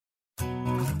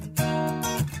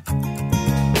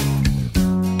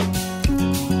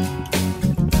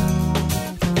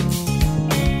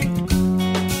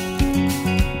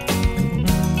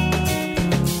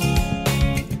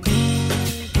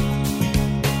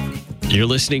You're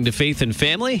listening to Faith and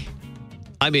Family.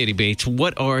 I'm Andy Bates.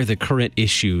 What are the current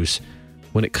issues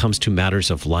when it comes to matters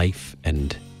of life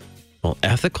and,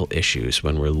 ethical issues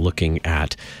when we're looking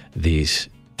at these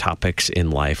topics in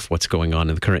life? What's going on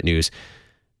in the current news?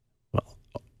 Well,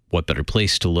 what better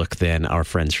place to look than our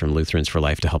friends from Lutherans for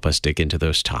Life to help us dig into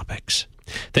those topics?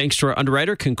 Thanks to our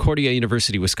underwriter, Concordia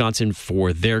University, Wisconsin,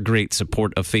 for their great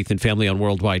support of Faith and Family on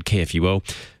Worldwide KFUO.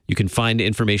 You can find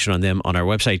information on them on our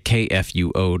website,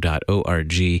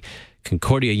 kfuo.org.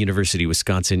 Concordia University,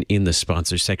 Wisconsin, in the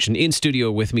sponsors section. In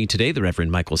studio with me today, the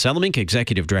Reverend Michael Salemink,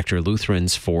 Executive Director,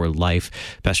 Lutherans for Life.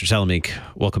 Pastor Salemink,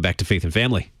 welcome back to Faith and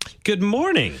Family. Good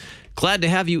morning. Glad to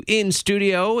have you in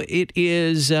studio. It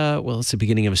is, it's the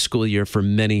beginning of a school year for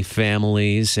many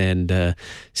families, and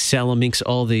Salemink's,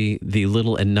 all the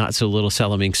little and not so little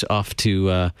Salaminks off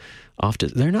to,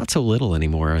 they're not so little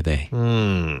anymore, are they?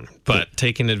 But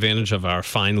taking advantage of our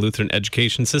fine Lutheran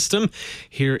education system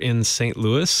here in St.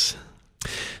 Louis.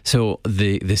 So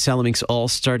the Salaminks all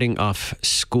starting off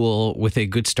school with a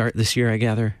good start this year, I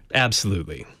gather?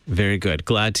 Absolutely. Very good.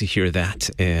 Glad to hear that.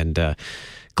 And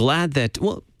glad that,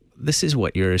 this is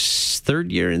what, your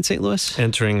third year in St. Louis?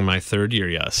 Entering my third year,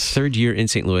 yes. Third year in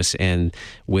St. Louis, and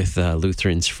with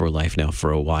Lutherans for Life now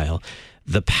for a while.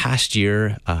 The past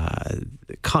year,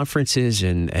 conferences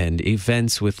and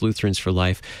events with Lutherans for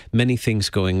Life, many things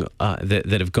going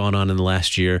that have gone on in the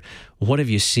last year. What have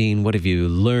you seen? What have you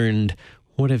learned?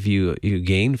 What have you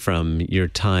gained from your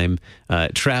time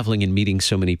traveling and meeting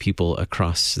so many people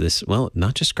across this,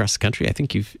 not just across the country. I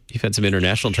think you've had some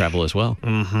international travel as well.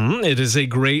 Mm-hmm. It is a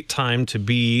great time to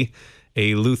be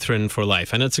a Lutheran for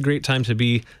Life, and it's a great time to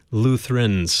be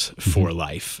Lutherans for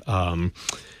Life.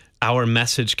 Our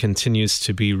message continues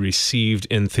to be received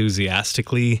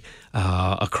enthusiastically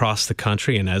across the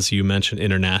country, and as you mentioned,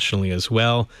 internationally as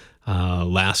well.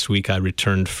 Last week, I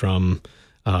returned from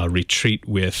a retreat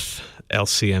with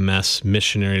LCMS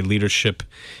missionary leadership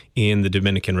in the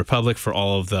Dominican Republic for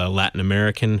all of the Latin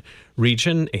American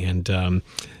region, and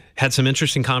had some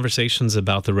interesting conversations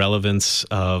about the relevance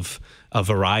of a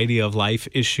variety of life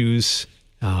issues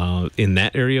in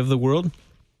that area of the world.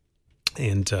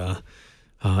 And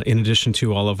in addition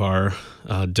to all of our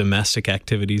domestic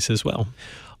activities as well.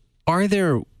 Are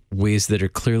there ways that are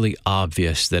clearly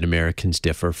obvious that Americans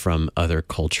differ from other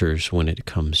cultures when it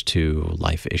comes to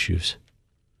life issues?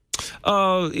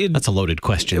 That's a loaded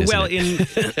question, isn't it?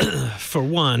 For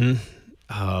one,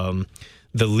 the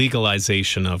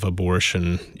legalization of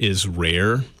abortion is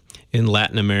rare in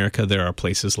Latin America. There are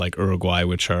places like Uruguay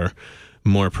which are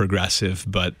more progressive,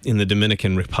 but in the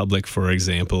Dominican Republic, for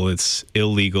example, it's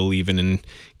illegal even in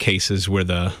cases where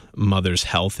the mother's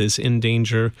health is in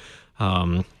danger.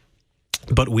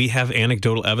 But we have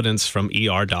anecdotal evidence from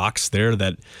ER docs there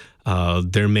that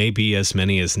there may be as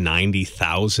many as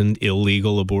 90,000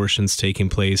 illegal abortions taking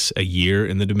place a year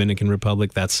in the Dominican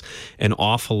Republic. That's an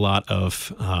awful lot of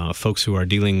folks who are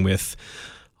dealing with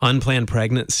unplanned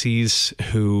pregnancies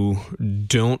who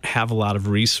don't have a lot of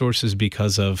resources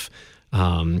because of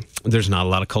there's not a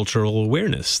lot of cultural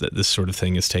awareness that this sort of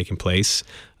thing is taking place.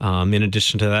 In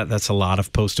addition to that, that's a lot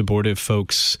of post-abortive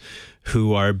folks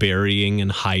who are burying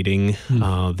and hiding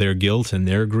their guilt and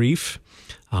their grief,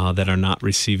 that are not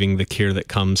receiving the care that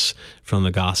comes from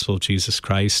the gospel of Jesus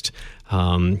Christ.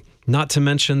 Not to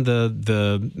mention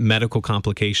the medical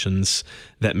complications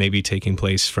that may be taking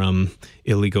place from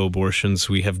illegal abortions.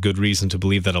 We have good reason to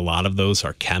believe that a lot of those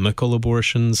are chemical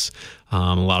abortions.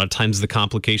 A lot of times the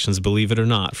complications, believe it or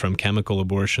not, from chemical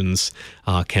abortions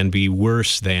can be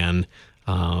worse than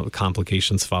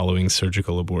complications following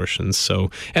surgical abortions.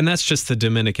 So, and that's just the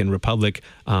Dominican Republic.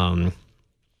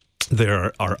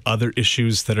 There are other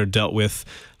issues that are dealt with.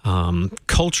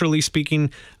 Culturally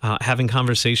speaking, having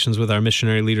conversations with our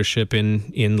missionary leadership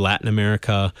in Latin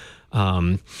America,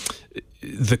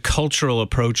 the cultural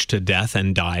approach to death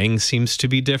and dying seems to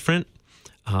be different.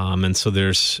 And so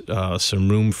there's some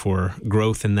room for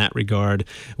growth in that regard.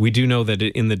 We do know that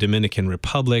in the Dominican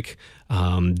Republic,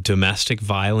 domestic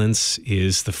violence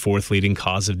is the fourth leading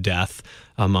cause of death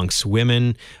amongst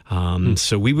women.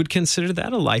 So we would consider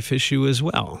that a life issue as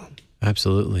well.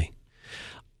 Absolutely.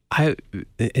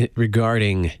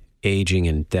 Regarding aging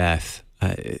and death,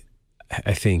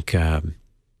 I think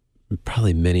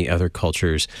probably many other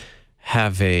cultures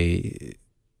have an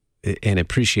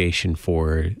appreciation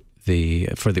for the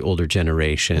older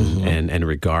generation and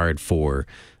regard for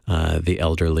the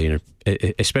elderly,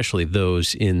 especially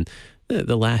those in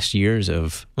the last years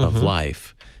of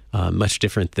life. Much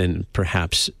different than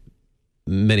perhaps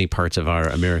many parts of our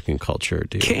American culture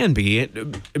do. Can be.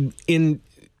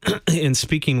 in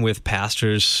speaking with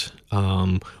pastors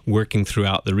working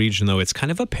throughout the region, though, it's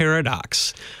kind of a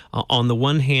paradox. On the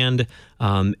one hand,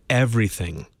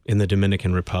 everything in the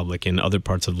Dominican Republic and other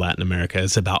parts of Latin America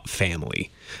is about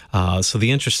family. So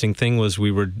the interesting thing was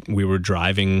we were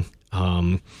driving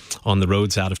on the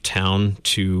roads out of town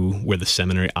to where the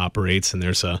seminary operates, and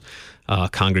there's a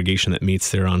congregation that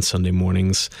meets there on Sunday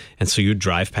mornings. And so you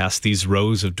drive past these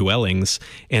rows of dwellings,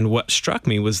 and what struck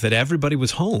me was that everybody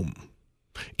was home.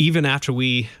 Even after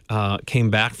we came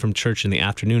back from church in the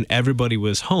afternoon, everybody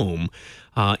was home.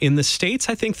 In the States,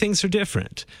 I think things are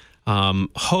different.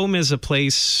 Home is a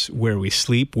place where we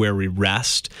sleep, where we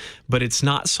rest, but it's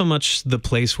not so much the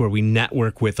place where we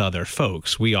network with other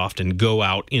folks. We often go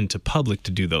out into public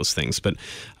to do those things, but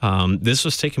this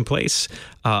was taking place.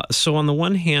 So on the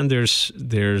one hand,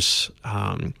 there's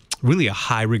really a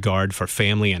high regard for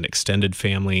family and extended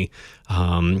family.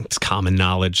 It's common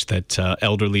knowledge that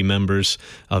elderly members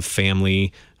of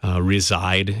family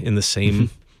reside in the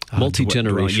same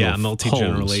multi-generational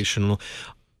multi-generational homes.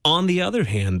 On the other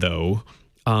hand, though,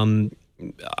 I'm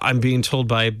being told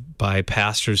by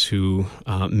pastors who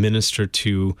minister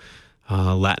to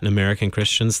Latin American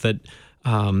Christians that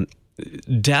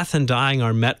death and dying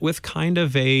are met with kind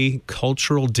of a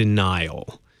cultural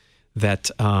denial that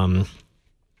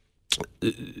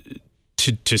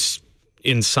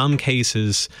in some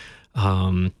cases,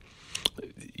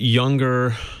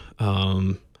 younger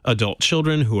adult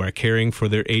children who are caring for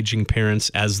their aging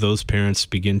parents as those parents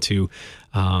begin to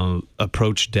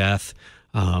approach death,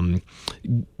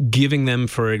 giving them,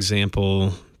 for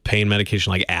example, pain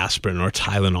medication like aspirin or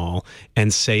Tylenol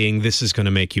and saying, this is going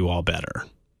to make you all better.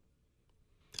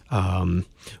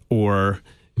 Or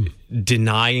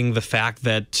denying the fact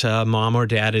that mom or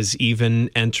dad is even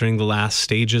entering the last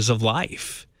stages of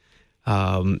life.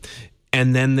 And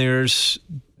then there's,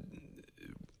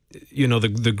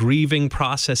 the grieving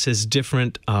process is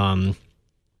different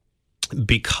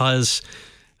because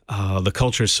the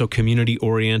culture is so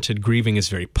community-oriented. Grieving is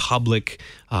very public,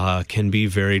 can be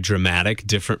very dramatic,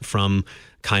 different from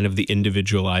kind of the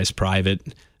individualized,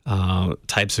 private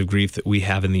types of grief that we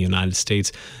have in the United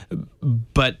States.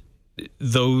 But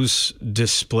those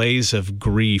displays of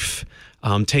grief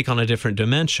take on a different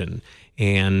dimension.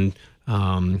 And,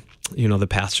 the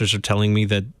pastors are telling me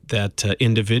that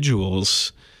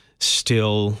individuals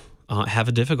still have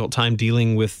a difficult time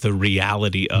dealing with the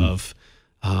reality of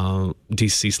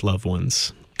deceased loved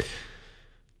ones.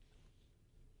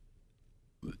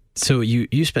 So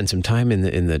you spent some time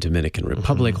in the Dominican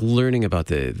Republic, learning about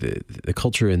the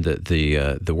culture and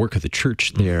the work of the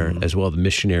church there, as well, the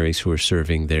missionaries who are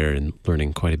serving there, and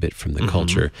learning quite a bit from the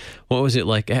culture. What was it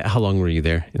like? How long were you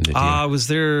there in the I was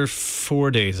there 4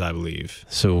 days, I believe.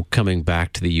 So coming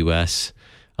back to the U.S.,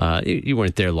 you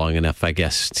weren't there long enough, I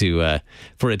guess,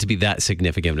 for it to be that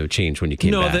significant of a change when you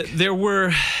came back.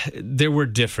 No, there were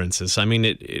differences. I mean,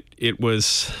 it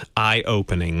was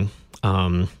eye-opening.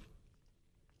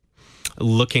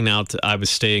 Looking out, I was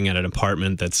staying at an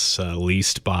apartment that's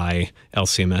leased by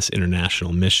LCMS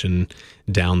International Mission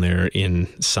down there in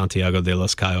Santiago de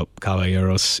los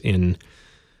Caballeros in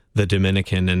the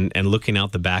Dominican, and looking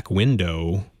out the back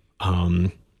window,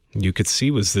 you could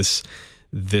see was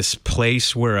this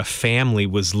place where a family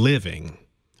was living,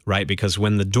 right? Because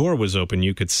when the door was open,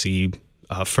 you could see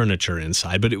furniture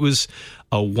inside, but it was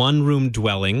a one-room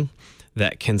dwelling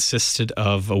that consisted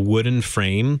of a wooden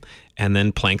frame and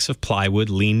then planks of plywood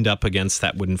leaned up against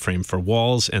that wooden frame for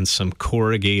walls, and some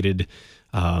corrugated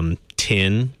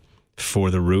tin for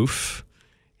the roof.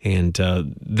 And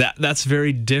that's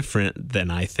very different than,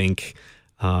 I think,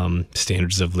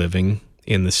 standards of living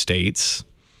in the States.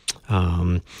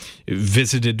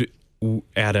 Visited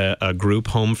at a group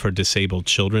home for disabled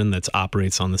children that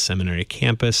operates on the seminary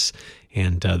campus,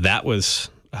 and that was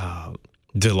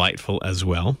delightful as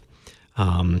well.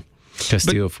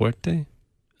 Castillo Fuerte?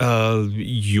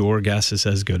 Your guess is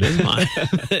as good as mine.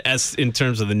 As in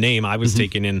terms of the name, I was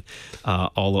taking in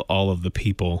all of the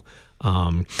people.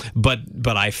 But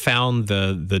I found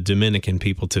the Dominican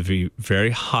people to be very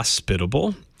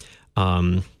hospitable.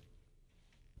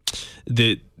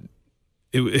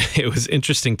 It was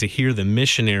interesting to hear the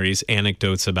missionaries'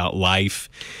 anecdotes about life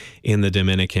in the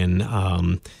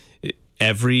Dominican.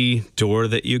 Every door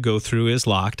that you go through is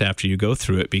locked after you go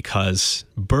through it because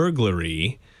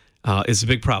burglary is a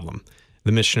big problem.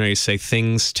 The missionaries say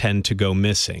things tend to go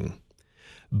missing,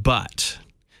 but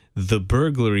the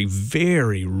burglary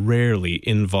very rarely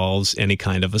involves any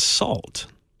kind of assault.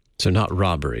 So not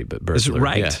robbery, but burglary.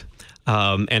 Right.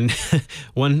 Yeah. And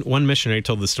one missionary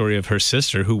told the story of her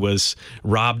sister who was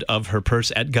robbed of her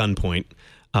purse at gunpoint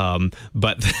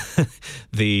But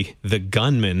the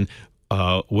gunman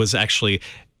was actually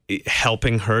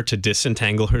helping her to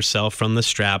disentangle herself from the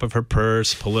strap of her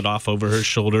purse, pull it off over her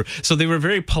shoulder. So they were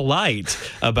very polite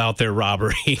about their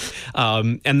robbery.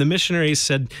 And the missionaries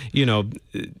said,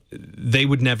 they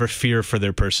would never fear for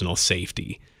their personal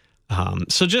safety.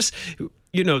 So just,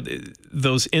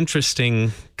 those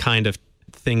interesting kind of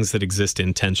things that exist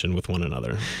in tension with one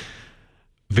another.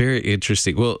 Very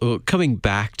interesting. Well, coming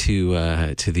back to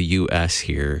the U.S.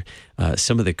 here,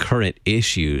 some of the current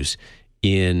issues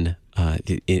in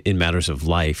matters of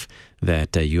life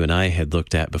that you and I had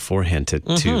looked at beforehand to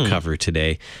cover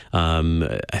today.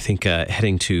 I think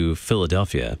heading to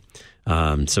Philadelphia,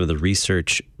 some of the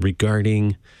research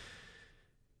regarding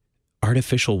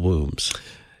artificial wombs.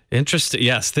 Interesting.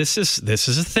 Yes, this is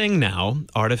a thing now.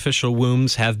 Artificial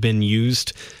wombs have been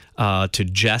used to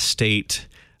gestate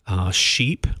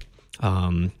sheep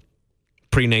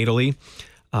prenatally,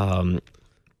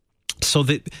 so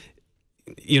that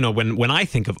when I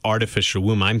think of artificial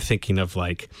womb, I'm thinking of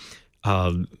like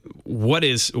what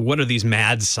are these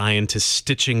mad scientists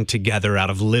stitching together out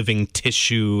of living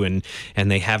tissue,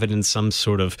 and they have it in some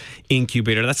sort of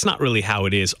incubator. That's not really how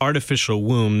it is. Artificial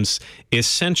wombs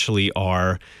essentially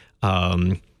are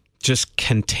just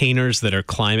containers that are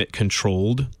climate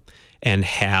controlled and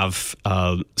have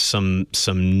some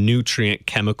nutrient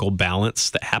chemical balance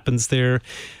that happens there.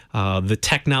 The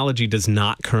technology does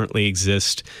not currently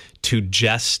exist to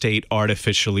gestate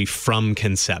artificially from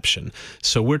conception.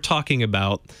 So we're talking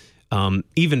about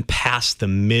even past the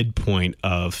midpoint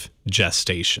of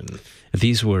gestation.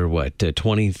 These were what,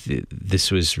 20?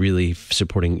 This was really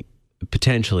supporting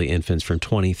potentially infants from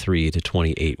 23 to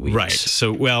 28 weeks. Right.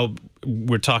 So,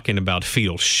 we're talking about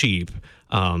fetal sheep.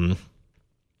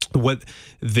 What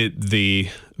the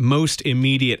most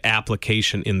immediate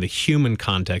application in the human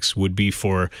context would be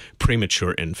for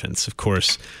premature infants. Of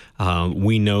course,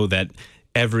 we know that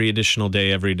every additional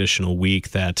day, every additional week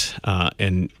that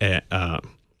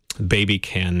baby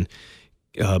can,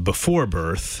 before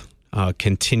birth,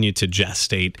 continue to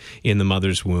gestate in the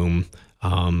mother's womb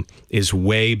is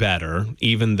way better,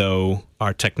 even though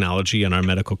our technology and our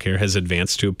medical care has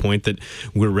advanced to a point that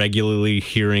we're regularly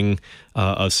hearing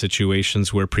of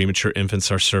situations where premature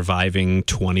infants are surviving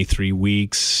 23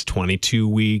 weeks, 22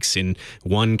 weeks, in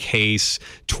one case,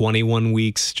 21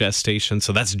 weeks gestation.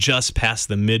 So that's just past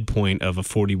the midpoint of a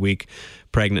 40-week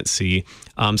pregnancy.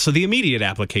 So the immediate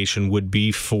application would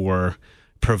be for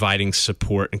providing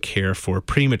support and care for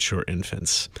premature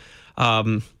infants.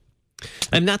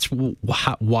 And that's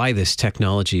why this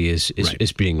technology is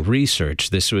being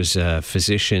researched. This was a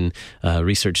physician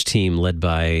research team led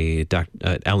by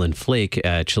Dr. Ellen Flake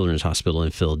at Children's Hospital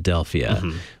in Philadelphia,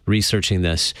 researching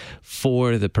this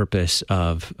for the purpose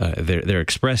of their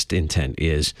expressed intent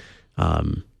is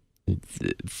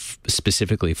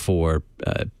specifically for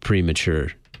premature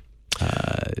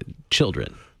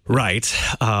children. Right,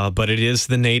 but it is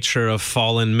the nature of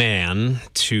fallen man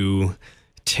to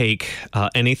take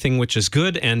anything which is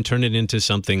good and turn it into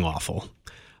something awful.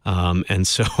 And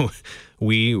so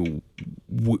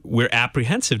we're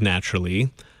apprehensive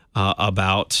naturally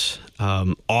about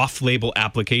off-label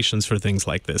applications for things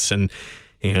like this. And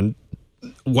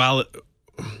while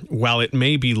it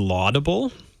may be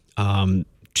laudable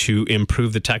to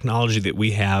improve the technology that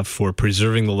we have for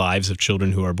preserving the lives of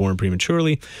children who are born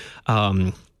prematurely,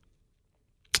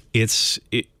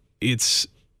 it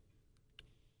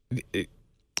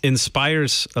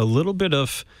inspires a little bit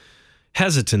of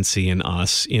hesitancy in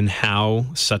us in how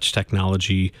such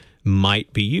technology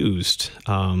might be used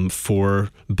for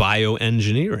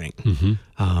bioengineering.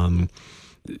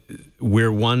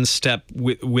 We're one step,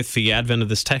 with the advent of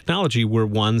this technology, we're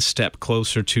one step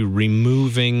closer to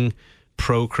removing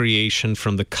procreation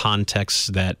from the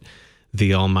context that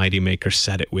the Almighty Maker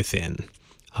set it within,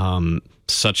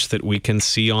 such that we can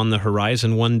see on the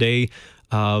horizon one day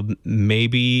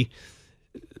maybe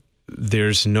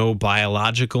there's no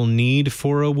biological need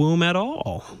for a womb at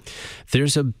all.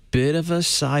 There's a bit of a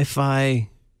sci-fi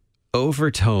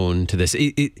overtone to this.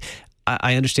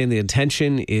 I understand the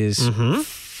intention is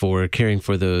for caring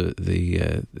for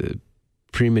the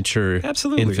premature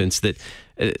infants, that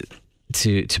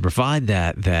to provide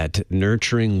that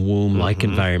nurturing womb-like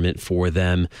environment for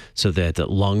them, so that the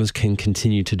lungs can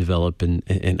continue to develop, and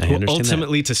I understand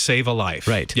ultimately to save a life.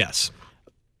 Right. Yes.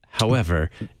 However,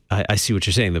 I see what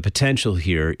you're saying. The potential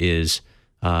here is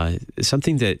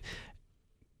something that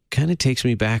kind of takes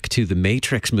me back to the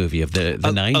Matrix movie of the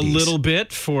 90s. A little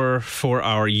bit for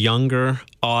our younger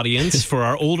audience, for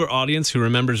our older audience who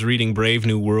remembers reading Brave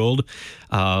New World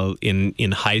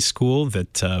in high school.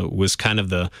 That was kind of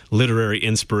the literary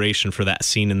inspiration for that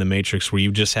scene in the Matrix, where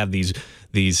you just have these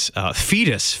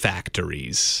fetus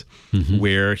factories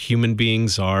where human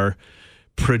beings are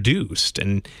produced,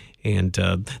 and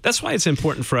that's why it's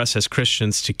important for us as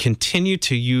Christians to continue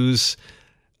to use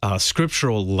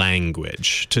scriptural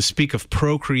language to speak of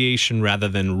procreation rather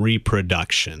than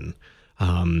reproduction,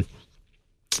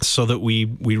 so that we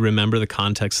remember the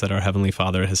context that our Heavenly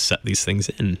Father has set these things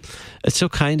in. It's so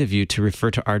kind of you to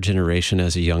refer to our generation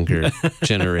as a younger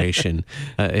generation.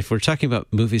 If we're talking about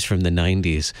movies from the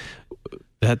 90s,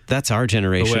 that's our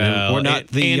generation. Well, we're not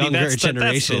the Andy, younger that's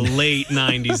generation. The late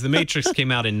 90s. The Matrix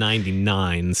came out in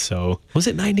 99, so... Was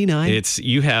it 99?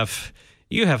 You have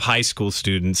high school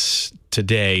students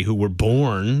today who were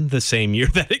born the same year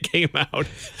that it came out.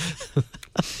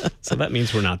 So that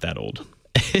means we're not that old.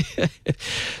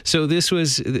 So this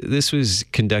was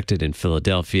conducted in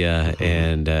Philadelphia,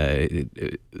 and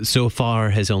so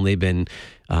far has only been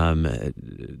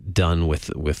done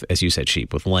with, as you said,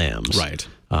 sheep, with lambs. Right.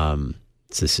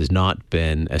 So this has not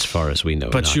been, as far as we know,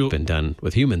 been done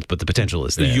with humans, but the potential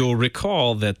is there. You'll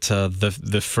recall that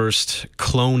the first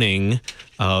cloning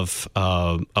of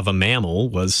a mammal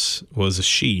was a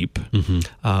sheep,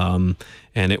 and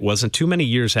it wasn't too many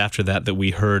years after that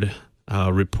we heard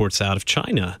reports out of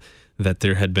China that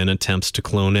there had been attempts to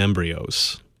clone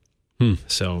embryos.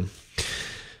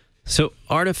 So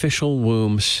artificial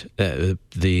wombs,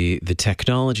 the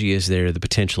technology is there, the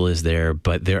potential is there,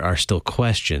 but there are still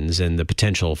questions and the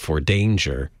potential for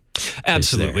danger.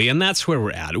 Absolutely, and that's where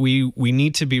we're at. We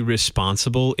need to be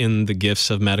responsible in the gifts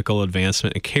of medical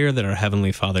advancement and care that our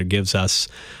Heavenly Father gives us,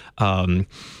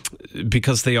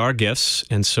 because they are gifts,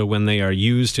 and so when they are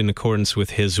used in accordance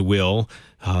with His will,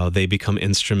 they become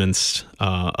instruments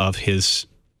of His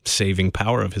saving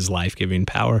power, of His life-giving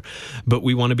power. But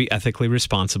we want to be ethically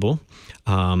responsible,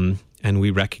 and we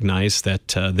recognize that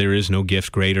there is no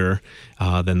gift greater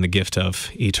than the gift of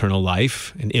eternal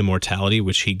life and immortality,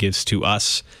 which He gives to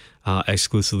us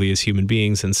exclusively as human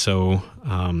beings. And so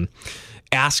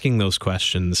asking those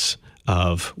questions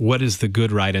of what is the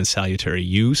good, right, and salutary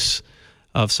use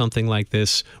of something like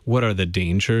this, what are the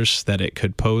dangers that it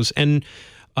could pose, and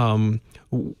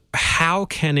how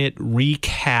can it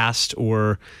recast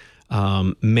or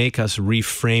make us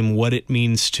reframe what it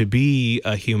means to be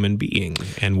a human being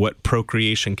and what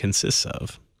procreation consists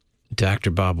of? Dr.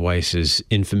 Bob Weiss's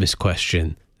infamous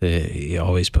question he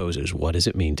always poses, what does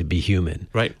it mean to be human?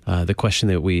 Right. The question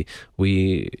that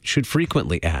we should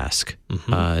frequently ask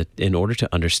in order to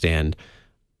understand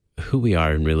who we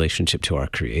are in relationship to our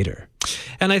Creator.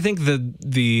 And I think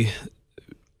the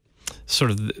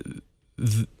sort of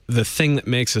the thing that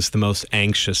makes us the most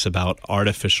anxious about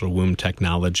artificial womb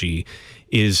technology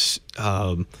is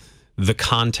the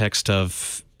context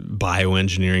of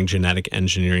bioengineering, genetic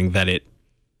engineering that it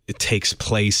takes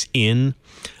place in.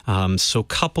 So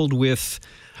coupled with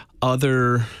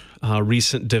other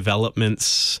recent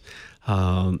developments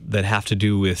that have to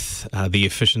do with the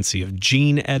efficiency of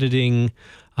gene editing,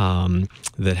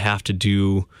 that have to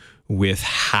do with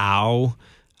how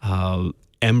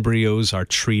embryos are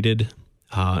treated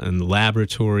in the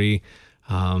laboratory.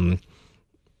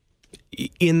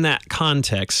 In that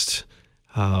context,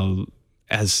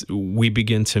 as we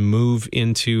begin to move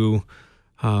into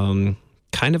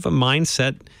kind of a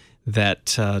mindset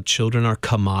that children are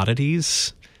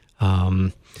commodities,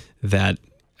 that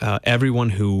everyone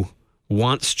who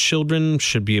wants children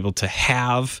should be able to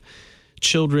have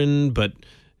children, but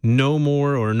no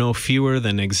more or no fewer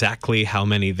than exactly how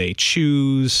many they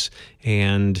choose.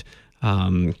 And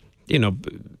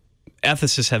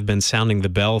ethicists have been sounding the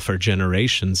bell for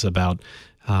generations about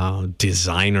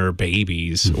designer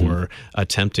babies, or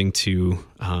attempting to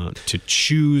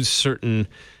choose certain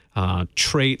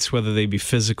traits, whether they be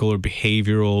physical or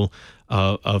behavioral,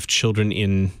 of children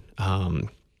in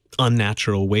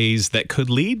unnatural ways that could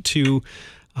lead to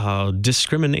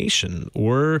discrimination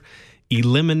or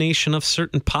elimination of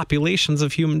certain populations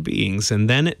of human beings, and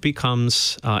then it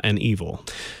becomes an evil.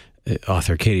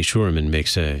 Author Katie Shurman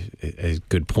makes a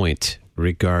good point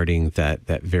regarding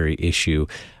that very issue.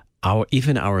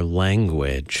 Even our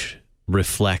language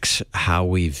reflects how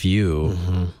we view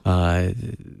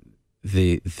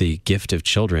the gift of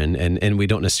children, and we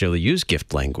don't necessarily use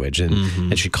gift language,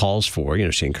 and she calls for,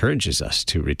 she encourages us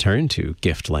to return to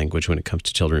gift language when it comes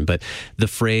to children. But the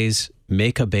phrase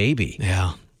 "make a baby,"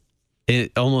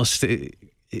 it almost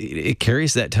it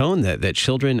carries that tone that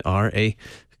children are a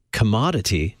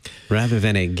commodity rather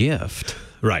than a gift.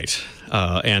 Right.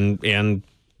 And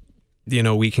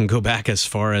we can go back as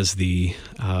far as the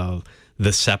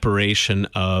separation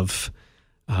of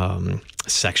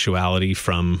sexuality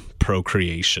from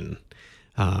procreation.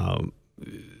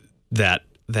 That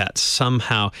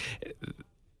somehow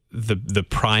the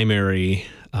primary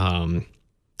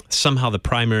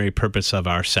purpose of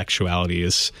our sexuality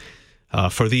is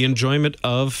for the enjoyment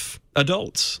of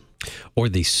adults, or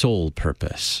the sole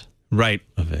purpose, right,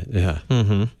 of it. Yeah,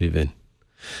 even.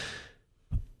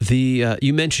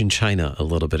 You mentioned China a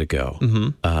little bit ago,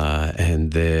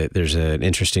 and there's an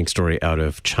interesting story out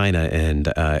of China and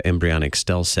embryonic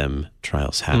stem cell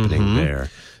trials happening there.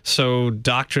 So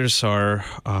doctors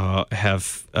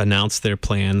have announced their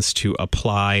plans to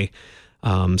apply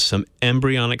some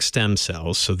embryonic stem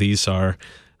cells. So these are,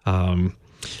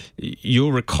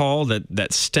 you'll recall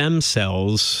that stem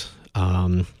cells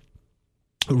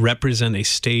represent a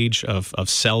stage of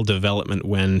cell development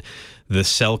when the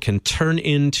cell can turn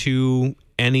into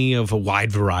any of a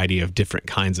wide variety of different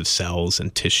kinds of cells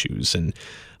and tissues.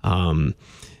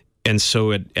 And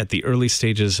so at the early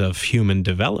stages of human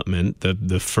development,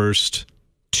 the first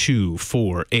 2,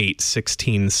 4, 8,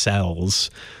 16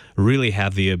 cells really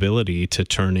have the ability to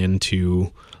turn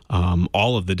into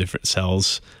all of the different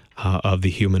cells of the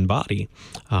human body.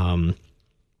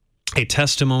 A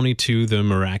testimony to the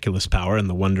miraculous power and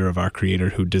the wonder of our Creator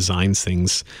who designs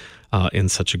things in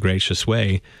such a gracious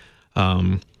way.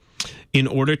 In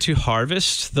order to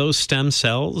harvest those stem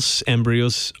cells,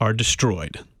 embryos are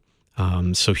destroyed.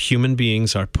 So human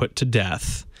beings are put to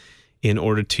death in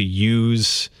order to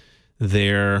use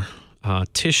their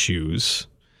tissues,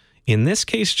 in this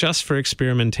case just for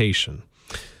experimentation.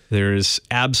 There is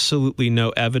absolutely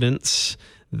no evidence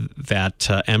that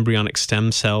embryonic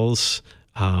stem cells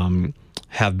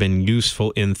have been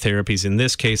useful in therapies. In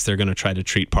this case, they're going to try to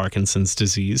treat Parkinson's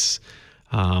disease.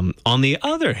 On the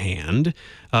other hand,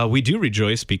 we do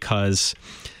rejoice because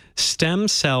stem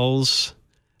cells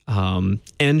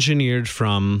engineered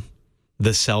from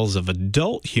the cells of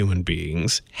adult human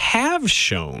beings have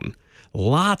shown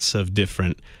lots of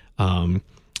different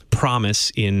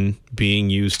promise in being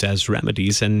used as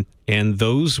remedies, and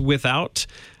those without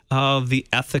the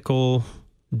ethical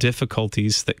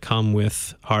difficulties that come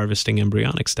with harvesting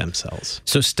embryonic stem cells.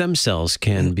 So stem cells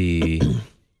can be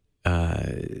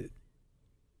can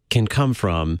come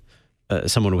from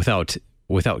someone without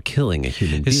killing a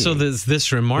human being. So there's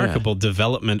this remarkable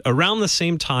development around the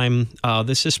same time.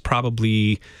 This is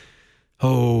probably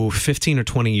 15 or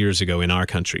 20 years ago in our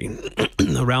country,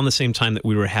 around the same time that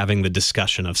we were having the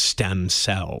discussion of stem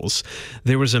cells,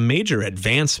 there was a major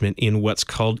advancement in what's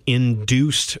called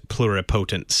induced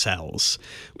pluripotent cells,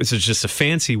 which is just a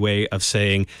fancy way of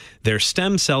saying they're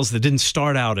stem cells that didn't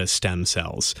start out as stem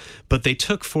cells, but they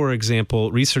took, for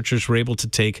example, researchers were able to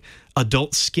take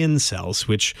adult skin cells,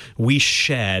 which we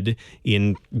shed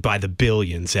by the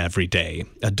billions every day,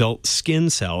 adult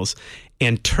skin cells,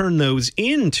 and turn those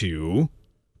into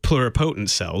pluripotent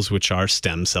cells, which are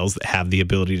stem cells that have the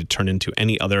ability to turn into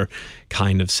any other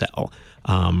kind of cell.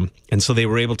 And so they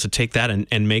were able to take that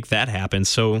and make that happen.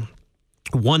 So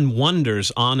one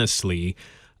wonders, honestly,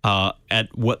 at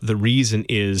what the reason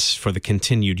is for the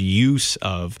continued use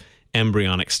of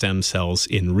embryonic stem cells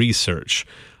in research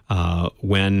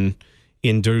when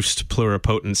induced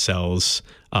pluripotent cells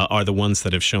are the ones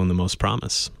that have shown the most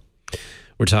promise.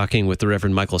 We're talking with the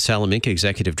Reverend Michael Salaminka,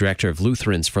 Executive Director of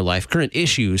Lutherans for Life. Current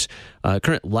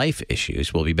life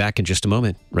issues. We'll be back in just a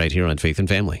moment, right here on Faith and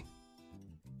Family.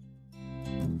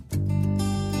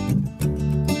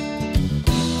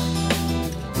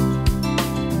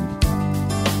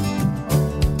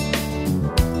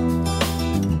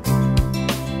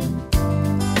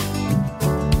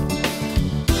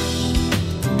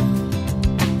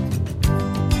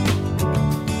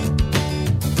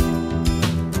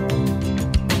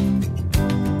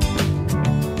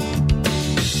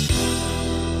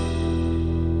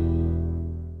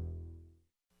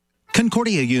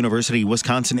 Concordia University,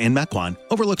 Wisconsin in Mequon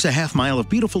overlooks a half mile of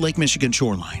beautiful Lake Michigan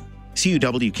shoreline.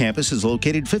 CUW campus is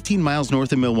located 15 miles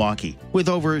north of Milwaukee with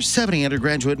over 70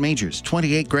 undergraduate majors,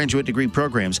 28 graduate degree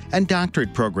programs, and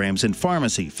doctorate programs in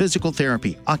pharmacy, physical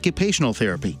therapy, occupational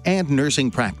therapy, and nursing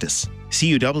practice.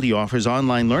 CUW offers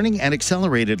online learning and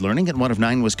accelerated learning at one of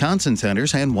 9 Wisconsin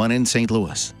centers and 1 in St.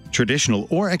 Louis. Traditional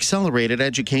or accelerated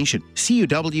education,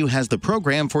 CUW has the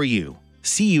program for you.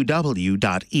 CUW.edu.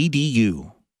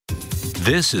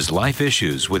 This is Life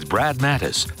Issues with Brad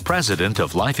Mattis, president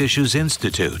of Life Issues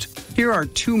Institute. Here are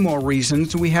 2 more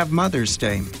reasons we have Mother's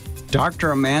Day. Dr.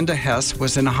 Amanda Hess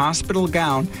was in a hospital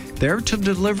gown there to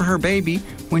deliver her baby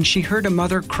when she heard a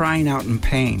mother crying out in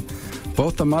pain.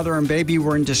 Both the mother and baby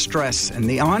were in distress, and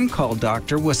the on-call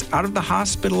doctor was out of the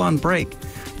hospital on break.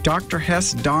 Dr.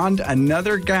 Hess donned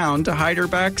another gown to hide her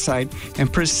backside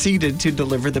and proceeded to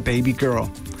deliver the baby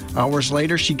girl. Hours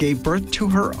later, she gave birth to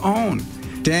her own.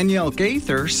 Danielle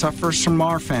Gaither suffers from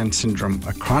Marfan syndrome,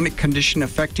 a chronic condition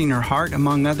affecting her heart,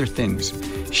 among other things.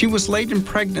 She was late in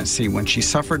pregnancy when she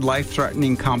suffered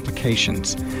life-threatening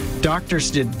complications. Doctors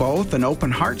did both an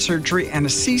open heart surgery and a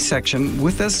C-section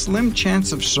with a slim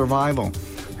chance of survival.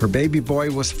 Her baby boy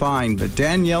was fine, but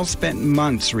Danielle spent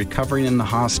months recovering in the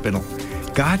hospital.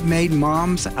 God made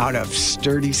moms out of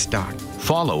sturdy stock.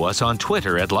 Follow us on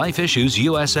Twitter at Life Issues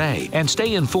USA and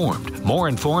stay informed, more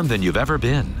informed than you've ever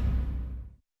been.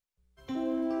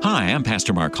 Hi, I'm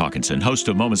Pastor Mark Hawkinson, host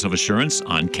of Moments of Assurance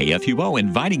on KFUO,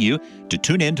 inviting you to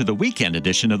tune in to the weekend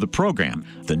edition of the program,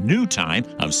 the new time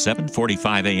of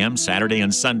 7:45 a.m. Saturday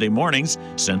and Sunday mornings,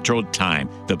 Central Time.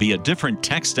 There'll be a different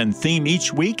text and theme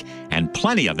each week and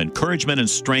plenty of encouragement and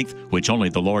strength, which only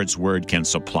the Lord's Word can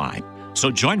supply.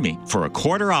 So join me for a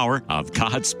quarter hour of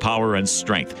God's power and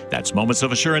strength. That's Moments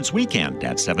of Assurance weekend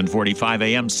at 7:45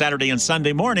 a.m. Saturday and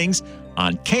Sunday mornings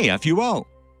on KFUO.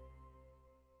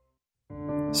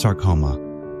 Sarcoma.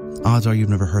 Odds are you've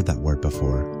never heard that word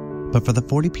before. But for the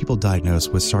 40 people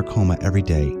diagnosed with sarcoma every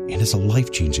day, it is a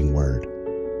life-changing word.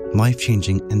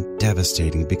 Life-changing and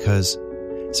devastating because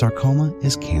sarcoma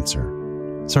is cancer.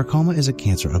 Sarcoma is a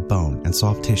cancer of bone and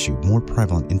soft tissue more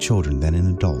prevalent in children than in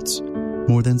adults.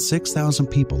 More than 6,000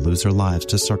 people lose their lives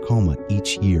to sarcoma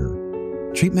each year.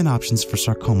 Treatment options for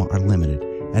sarcoma are limited,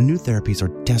 and new therapies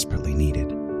are desperately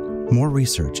needed. More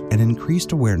research and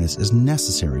increased awareness is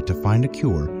necessary to find a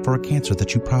cure for a cancer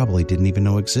that you probably didn't even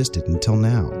know existed until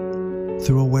now.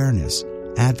 Through awareness,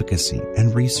 advocacy,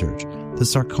 and research, the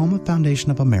Sarcoma Foundation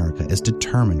of America is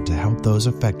determined to help those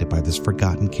affected by this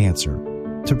forgotten cancer,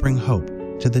 to bring hope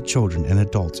to the children and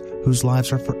adults whose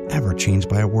lives are forever changed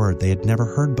by a word they had never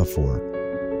heard before.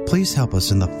 Please help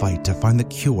us in the fight to find the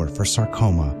cure for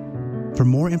sarcoma. For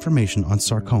more information on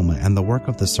sarcoma and the work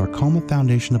of the Sarcoma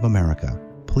Foundation of America,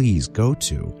 please go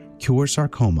to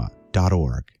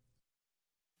curesarcoma.org.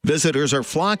 Visitors are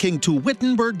flocking to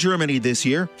Wittenberg, Germany this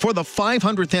year for the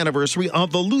 500th anniversary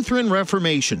of the Lutheran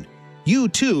Reformation. You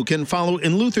too can follow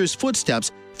in Luther's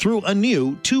footsteps through a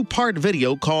new 2-part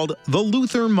video called The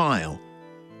Luther Mile.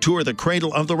 Tour the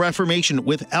cradle of the Reformation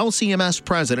with LCMS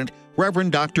President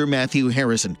Reverend Dr. Matthew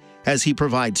Harrison as he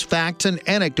provides facts and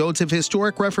anecdotes of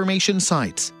historic Reformation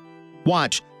sites.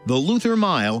 Watch The Luther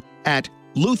Mile at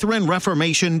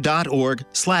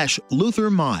LutheranReformation.org/Luther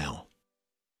Mile.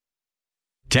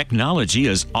 Technology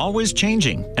is always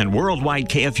changing, and worldwide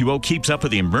KFUO keeps up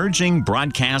with the emerging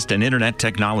broadcast and internet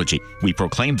technology. We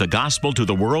proclaim the gospel to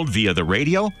the world via the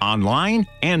radio, online,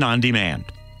 and on demand.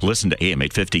 Listen to AM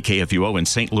 850 KFUO in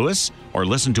St. Louis, or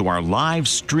listen to our live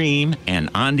stream and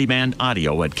on-demand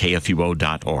audio at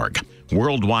KFUO.org.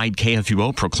 Worldwide,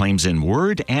 KFUO proclaims in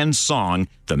word and song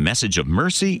the message of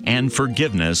mercy and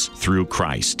forgiveness through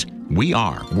Christ. We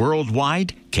are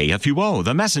Worldwide KFUO,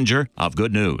 the messenger of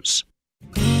good news.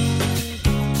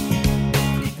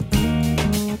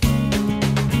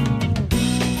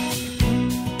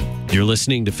 You're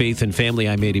listening to Faith and Family.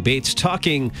 I'm Eddie Bates,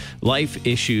 talking life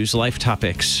issues, life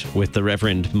topics with the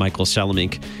Reverend Michael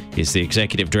Salamink. He's the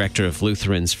Executive Director of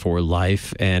Lutherans for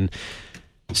Life, and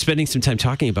spending some time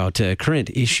talking about current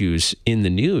issues in the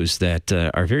news that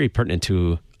are very pertinent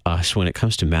to us when it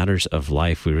comes to matters of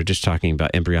life. We were just talking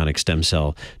about embryonic stem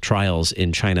cell trials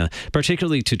in China,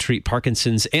 particularly to treat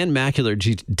Parkinson's and macular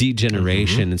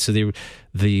degeneration. Mm-hmm. And so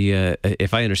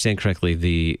if I understand correctly,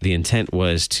 the intent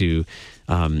was to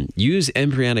use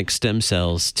embryonic stem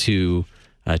cells to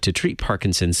treat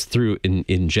Parkinson's through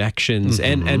injections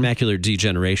and macular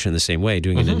degeneration the same way,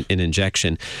 doing an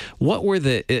injection. What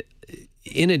were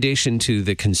in addition to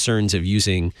the concerns of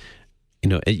using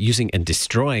and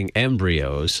destroying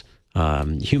embryos,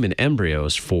 human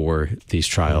embryos for these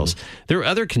trials, there were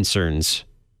other concerns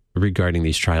regarding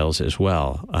these trials as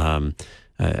well.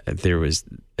 There was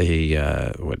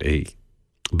a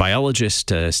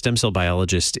biologist, stem cell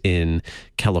biologist in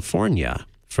California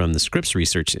from the Scripps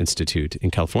Research Institute in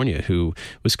California, who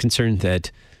was concerned that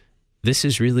this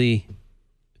is really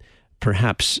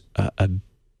perhaps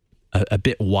a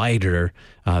bit wider.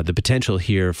 The potential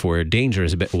here for danger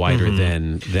is a bit wider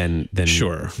than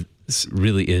sure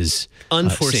really is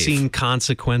unforeseen safe.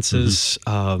 Consequences.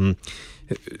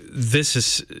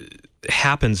 This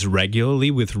happens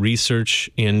regularly with research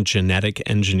in genetic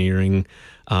engineering.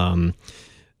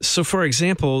 So, for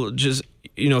example, just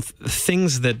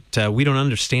things that we don't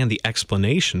understand the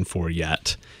explanation for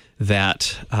yet,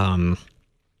 that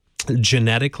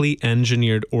genetically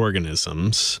engineered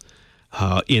organisms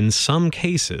in some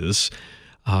cases,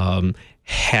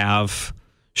 have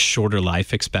shorter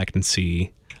life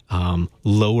expectancy,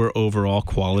 lower overall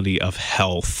quality of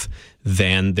health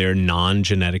than their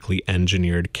non-genetically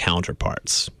engineered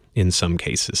counterparts in some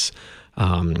cases.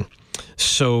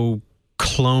 So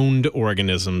cloned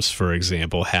organisms, for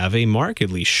example, have a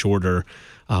markedly shorter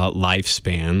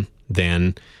lifespan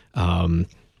than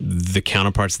the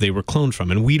counterparts they were cloned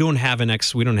from, and we don't have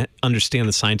we don't understand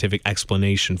the scientific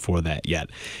explanation for that yet.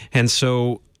 And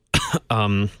so,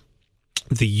 the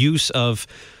use of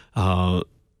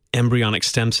embryonic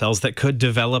stem cells that could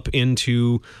develop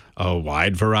into a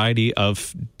wide variety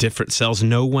of different cells,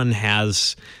 no one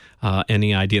has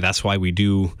any idea. That's why we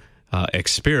do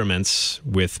experiments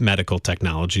with medical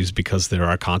technologies, because there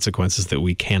are consequences that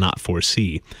we cannot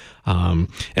foresee. And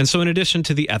so in addition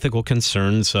to the ethical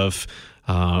concerns of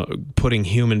putting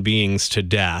human beings to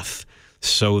death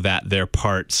so that their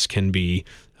parts can be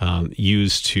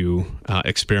used to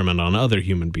experiment on other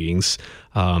human beings,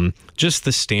 just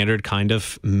the standard kind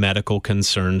of medical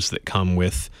concerns that come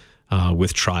with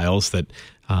trials, that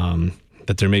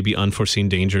there may be unforeseen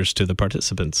dangers to the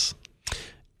participants.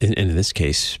 And in this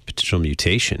case, potential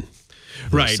mutation.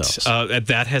 Right.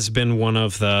 That has been one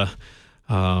of the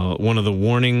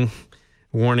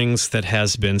warnings that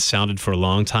has been sounded for a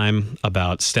long time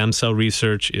about stem cell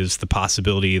research, is the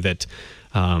possibility that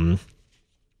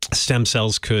stem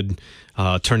cells could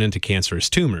turn into cancerous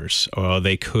tumors, or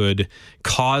they could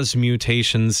cause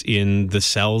mutations in the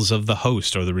cells of the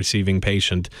host or the receiving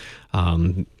patient.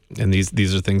 And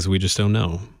these are things we just don't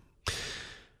know.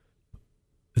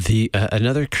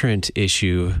 Another current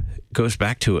issue goes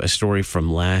back to a story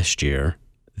from last year.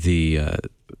 The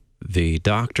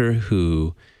doctor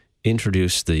who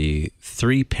introduced the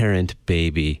 3-parent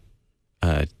baby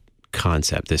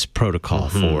concept, this protocol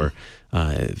for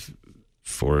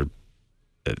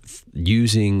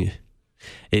using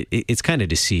it's kind of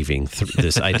deceiving,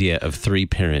 this idea of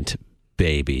 3-parent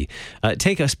baby.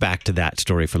 Take us back to that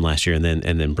story from last year, and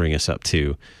then bring us up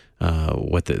to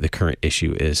what the current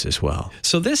issue is as well.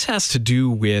 So this has to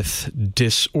do with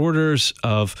disorders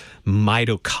of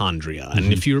mitochondria. Mm-hmm.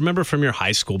 And if you remember from your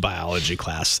high school biology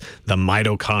class, the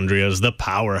mitochondria is the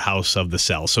powerhouse of the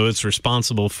cell. So it's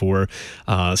responsible for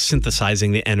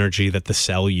synthesizing the energy that the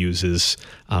cell uses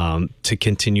to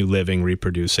continue living,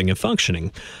 reproducing, and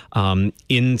functioning.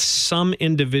 In some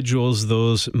individuals,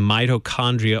 those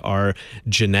mitochondria are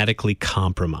genetically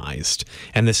compromised.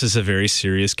 And this is a very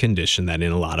serious condition that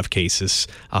in a lot of cases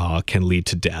can lead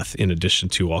to death, in addition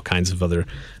to all kinds of other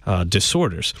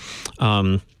disorders.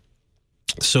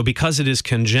 So because it is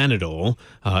congenital,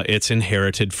 it's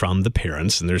inherited from the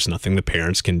parents, and there's nothing the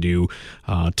parents can do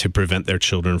to prevent their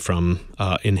children from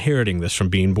inheriting this, from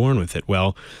being born with it.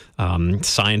 Well,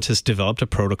 scientists developed a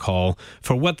protocol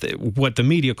for what the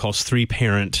media calls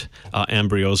 3-parent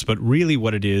embryos, but really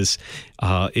what it is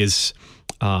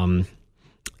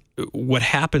what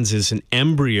happens is an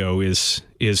embryo is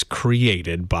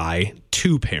created by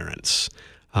 2 parents.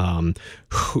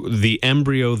 The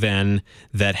embryo then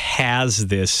that has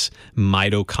this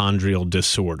mitochondrial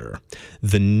disorder,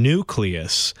 the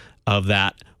nucleus of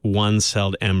that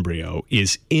one-celled embryo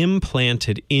is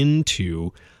implanted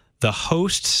into the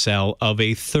host cell of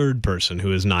a third person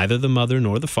who is neither the mother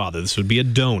nor the father. This would be a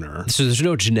donor. So there's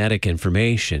no genetic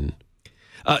information.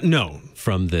 No.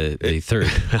 From the third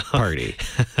party.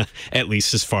 At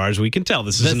least as far as we can tell.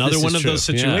 This is another one of those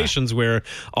situations where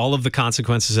all of the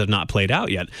consequences have not played out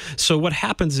yet. So what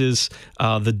happens is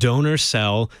the donor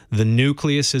cell, the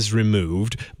nucleus is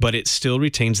removed, but it still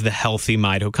retains the healthy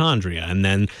mitochondria. And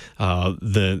then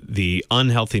the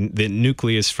unhealthy, the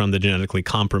nucleus from the genetically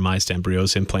compromised embryo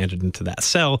is implanted into that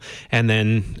cell, and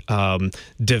then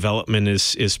development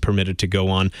is permitted to go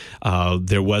on.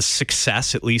 There was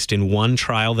success, at least in one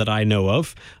trial that I know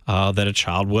of, that a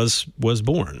child was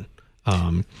born.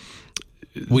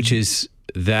 Which is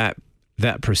that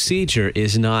procedure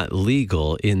is not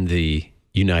legal in the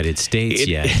United States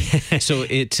yet. So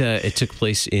it took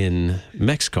place in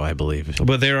Mexico, I believe.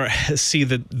 Well,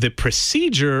 the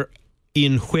procedure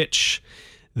in which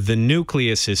the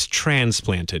nucleus is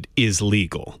transplanted is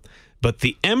legal, but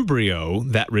the embryo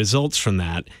that results from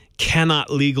that cannot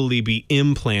legally be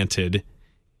implanted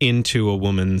into a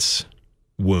woman's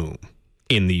womb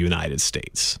in the United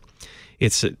States.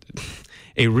 It's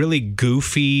a really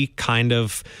goofy kind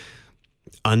of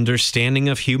understanding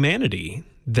of humanity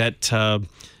that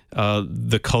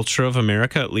the culture of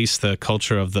America, at least the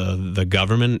culture of the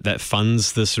government that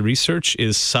funds this research,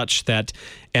 is such that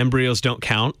embryos don't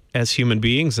count as human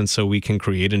beings, and so we can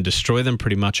create and destroy them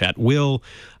pretty much at will.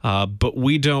 But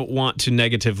we don't want to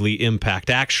negatively impact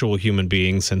actual human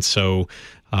beings, and so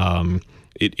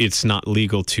it's not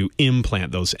legal to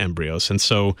implant those embryos. And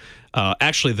so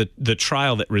actually the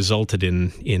trial that resulted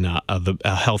in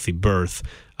a healthy birth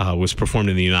was performed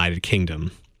in the United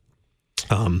Kingdom.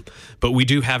 But we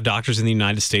do have doctors in the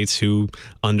United States who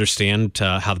understand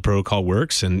how the protocol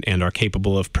works and are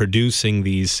capable of producing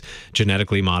these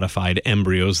genetically modified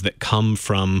embryos that come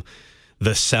from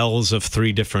the cells of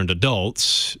 3 different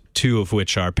adults, 2 of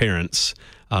which are parents,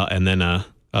 and then a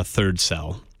third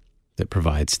cell. That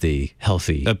provides the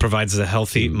healthy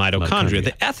mitochondria.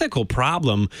 The ethical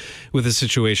problem with a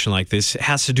situation like this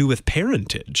has to do with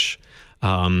parentage.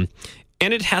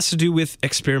 And it has to do with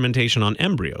experimentation on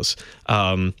embryos.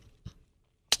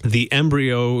 The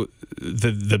embryo,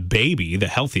 the baby, the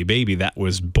healthy baby that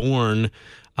was born,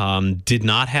 did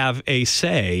not have a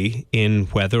say in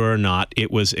whether or not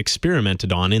it was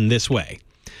experimented on in this way.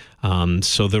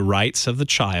 So the rights of the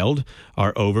child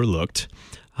are overlooked.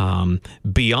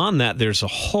 Beyond that, there's a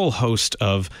whole host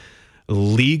of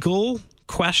legal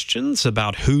questions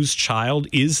about whose child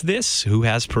is this, who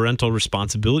has parental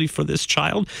responsibility for this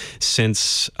child,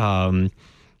 since the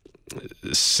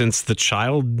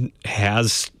child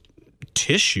has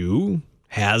tissue,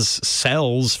 has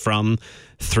cells from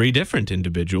 3 different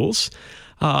individuals.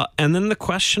 And then the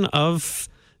question of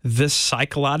the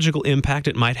psychological impact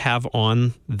it might have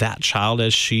on that child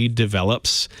as she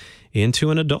develops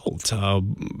into an adult.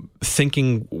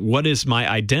 Thinking, what is my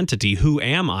identity? Who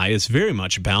am I? Is very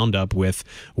much bound up with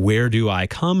where do I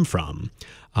come from?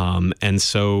 And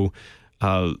so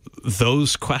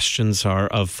those questions are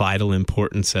of vital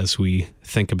importance as we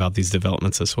think about these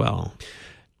developments as well.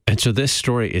 And so this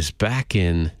story is back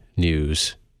in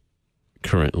news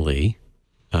currently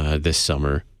this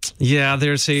summer. Yeah,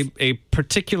 there's a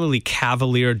particularly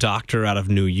cavalier doctor out of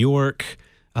New York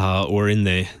or in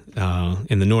the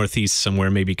Northeast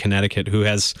somewhere, maybe Connecticut, who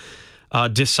has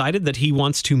decided that he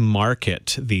wants to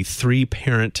market the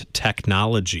 3-parent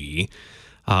technology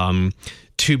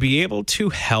to be able to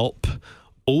help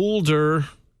older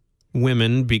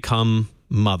women become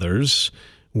mothers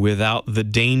without the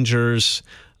dangers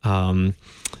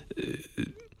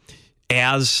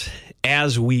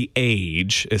as we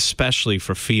age, especially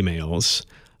for females.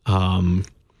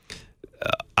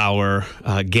 Our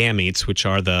gametes, which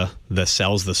are the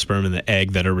cells, the sperm and the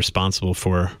egg that are responsible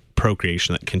for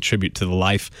procreation, that contribute to the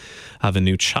life of a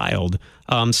new child,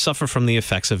 suffer from the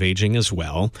effects of aging as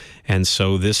well. And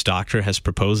so this doctor has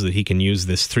proposed that he can use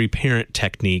this 3-parent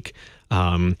technique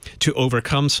to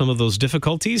overcome some of those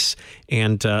difficulties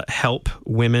and help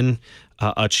women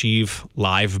achieve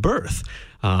live birth.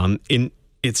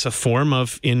 It's a form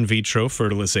of in vitro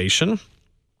fertilization.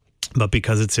 But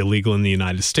because it's illegal in the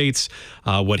United States,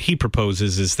 what he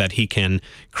proposes is that he can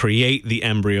create the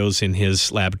embryos in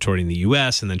his laboratory in the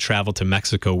U.S. and then travel to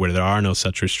Mexico where there are no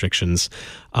such restrictions,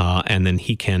 and then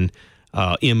he can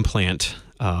implant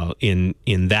in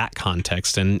that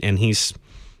context. And he's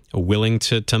willing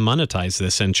to monetize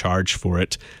this and charge for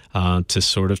it to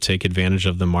sort of take advantage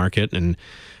of the market and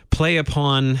play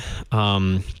upon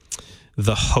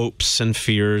the hopes and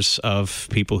fears of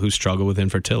people who struggle with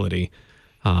infertility.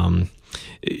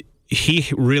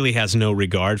 He really has no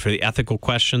regard for the ethical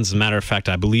questions. As a matter of fact,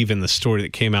 I believe in the story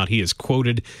that came out, he is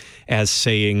quoted as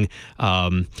saying,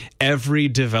 every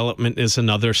development is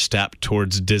another step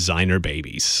towards designer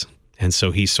babies. And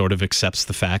so he sort of accepts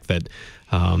the fact that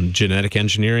genetic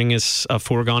engineering is a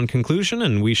foregone conclusion,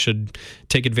 and we should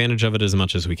take advantage of it as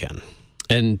much as we can.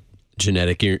 And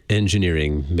genetic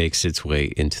engineering makes its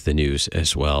way into the news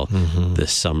as well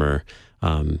this summer.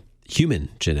 Human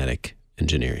genetic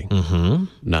engineering,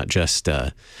 not just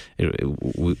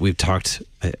we've talked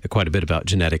quite a bit about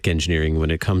genetic engineering when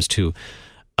it comes to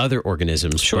other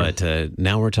organisms, but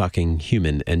now we're talking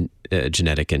human and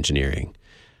genetic engineering.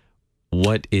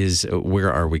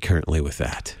 Where are we currently with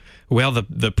that? Well,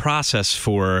 the process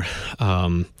for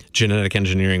genetic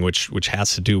engineering, which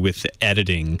has to do with the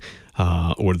editing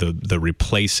or the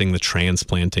replacing, the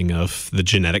transplanting of the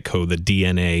genetic code, the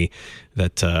DNA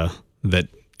that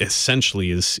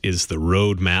essentially is the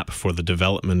roadmap for the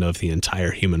development of the entire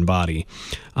human body,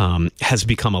 has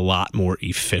become a lot more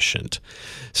efficient.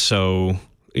 So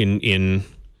in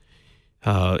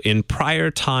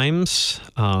prior times,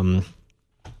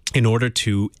 in order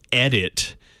to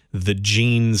edit the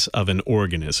genes of an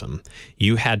organism,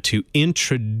 you had to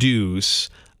introduce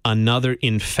another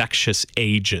infectious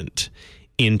agent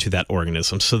into that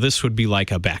organism. So this would be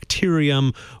like a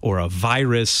bacterium or a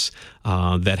virus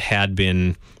that had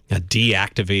been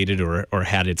deactivated or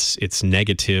had its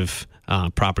negative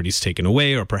properties taken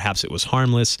away, or perhaps it was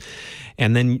harmless.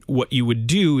 And then what you would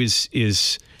do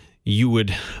is you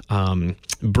would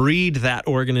breed that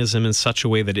organism in such a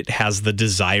way that it has the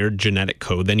desired genetic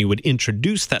code. Then you would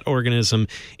introduce that organism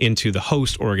into the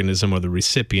host organism or the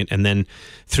recipient, and then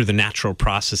through the natural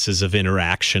processes of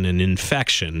interaction and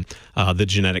infection, the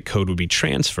genetic code would be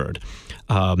transferred.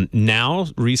 Now,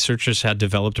 researchers had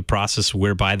developed a process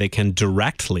whereby they can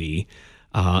directly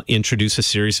introduce a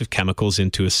series of chemicals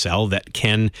into a cell that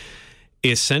can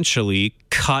essentially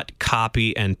cut,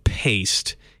 copy, and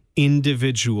paste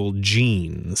individual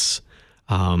genes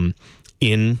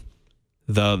in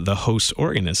the host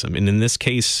organism. And in this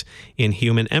case, in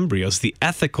human embryos, the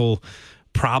ethical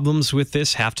problems with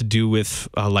this have to do with,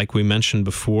 like we mentioned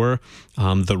before,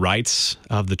 the rights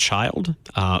of the child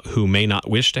who may not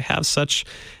wish to have such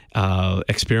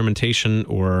experimentation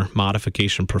or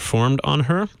modification performed on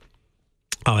her.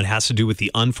 It has to do with the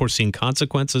unforeseen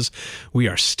consequences. We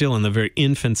are still in the very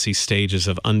infancy stages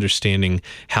of understanding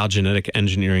how genetic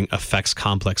engineering affects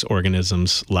complex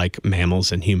organisms like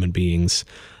mammals and human beings.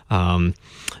 And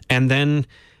then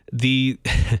the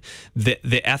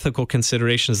ethical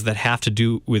considerations that have to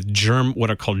do with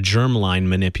what are called germline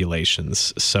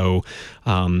manipulations. So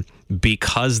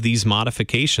because these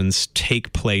modifications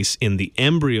take place in the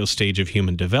embryo stage of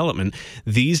human development,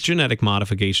 these genetic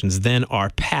modifications then are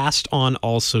passed on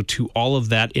also to all of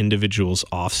that individual's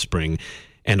offspring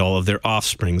and all of their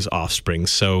offspring's offspring.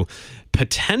 So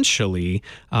potentially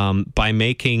by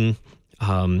making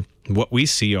what we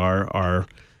see are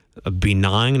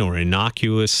benign or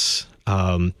innocuous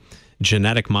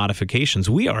genetic modifications,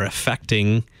 we are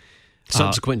affecting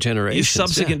subsequent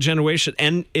generation,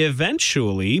 and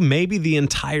eventually maybe the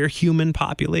entire human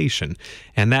population.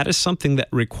 And that is something that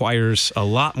requires a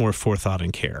lot more forethought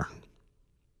and care.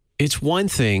 It's one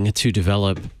thing to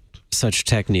develop such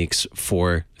techniques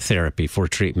for therapy, for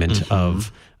treatment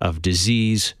of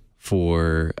disease,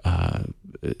 for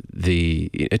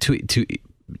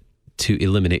to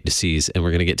eliminate disease, and we're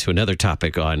going to get to another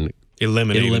topic on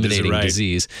eliminating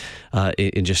disease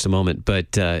in just a moment.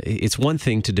 But it's one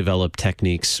thing to develop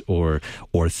techniques or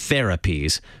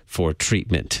therapies for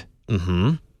treatment.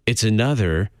 Mm-hmm. It's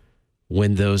another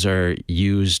when those are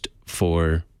used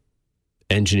for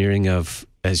engineering of,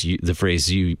 the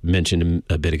phrase you mentioned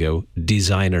a bit ago,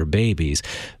 designer babies,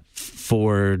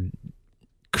 for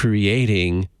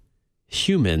creating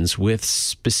humans with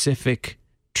specific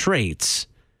traits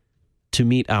to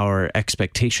meet our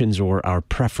expectations or our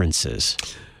preferences.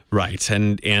 Right.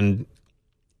 And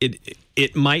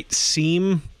it might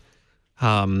seem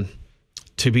to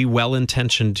be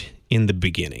well-intentioned in the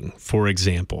beginning. For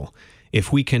example,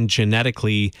 if we can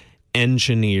genetically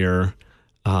engineer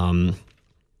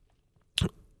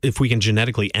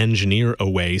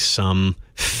away some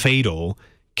fatal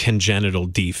congenital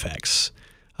defects,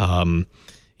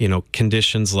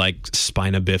 conditions like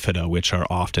spina bifida, which are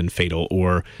often fatal,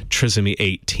 or trisomy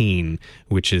 18,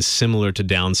 which is similar to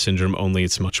Down syndrome, only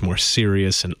it's much more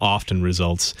serious and often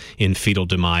results in fetal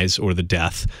demise or the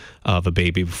death of a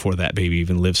baby before that baby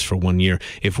even lives for 1 year.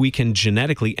 If we can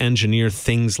genetically engineer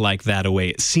things like that away,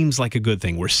 it seems like a good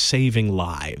thing. We're saving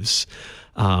lives.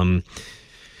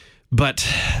 But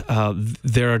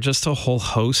there are just a whole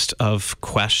host of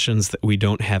questions that we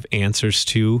don't have answers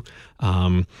to.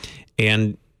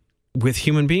 And with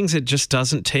human beings, it just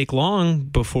doesn't take long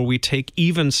before we take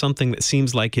even something that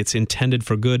seems like it's intended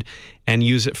for good and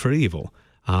use it for evil.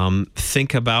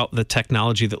 Think about the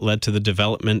technology that led to the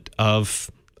development of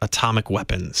atomic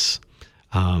weapons.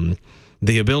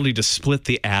 The ability to split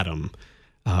the atom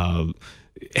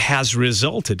has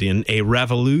resulted in a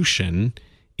revolution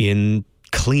in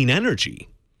clean energy.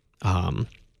 On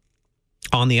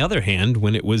the other hand,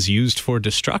 when it was used for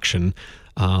destruction,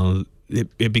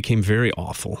 it became very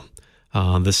awful.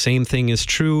 The same thing is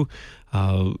true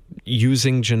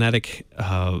using genetic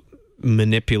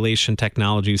manipulation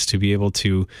technologies to be able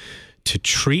to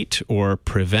treat or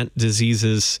prevent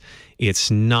diseases.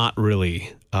 It's not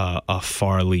really a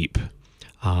far leap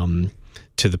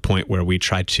to the point where we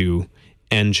try to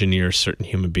engineer certain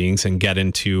human beings and get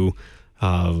into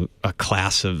a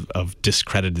class of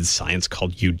discredited science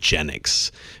called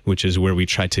eugenics, which is where we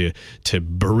try to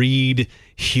breed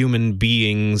human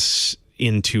beings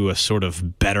into a sort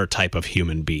of better type of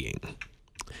human being.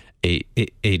 A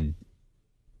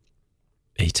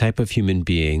type of human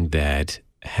being that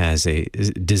has a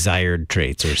desired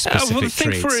traits or specific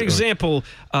traits. For example,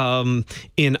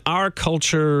 in our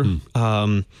culture,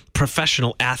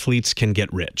 professional athletes can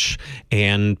get rich,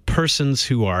 and persons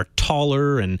who are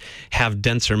taller and have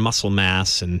denser muscle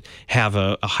mass and have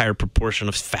a higher proportion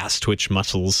of fast twitch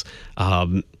muscles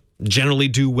generally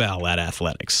do well at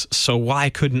athletics. So why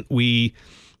couldn't we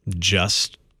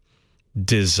just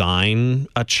design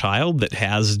a child that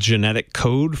has genetic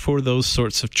code for those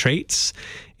sorts of traits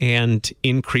and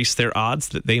increase their odds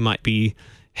that they might be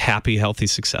happy, healthy,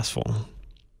 successful?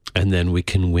 And then we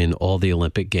can win all the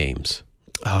Olympic Games.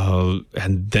 And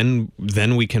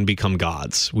then we can become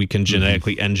gods. We can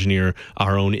genetically engineer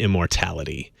our own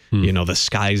immortality. You know, the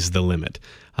sky's the limit.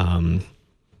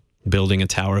 Building a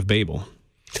Tower of Babel.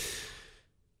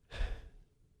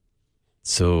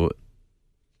 So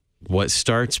what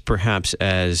starts perhaps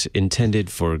as intended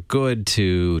for good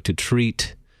to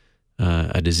treat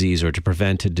a disease or to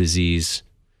prevent a disease,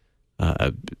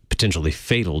 a potentially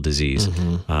fatal disease,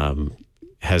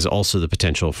 has also the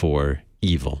potential for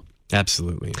evil.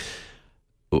 Absolutely.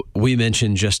 We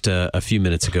mentioned just a few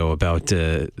minutes ago about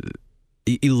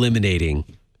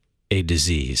eliminating a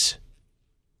disease.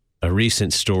 A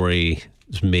recent story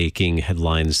making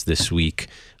headlines this week,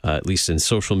 at least in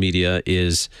social media,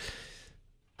 is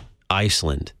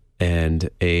Iceland and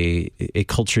a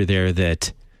culture there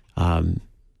that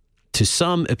to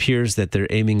some appears that they're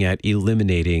aiming at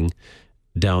eliminating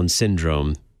Down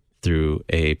syndrome through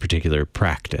a particular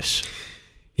practice.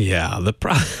 Yeah, the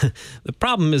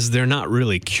problem is they're not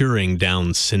really curing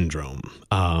Down syndrome.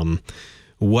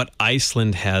 What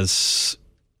Iceland has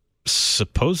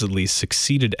supposedly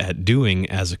succeeded at doing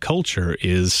as a culture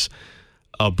is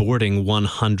aborting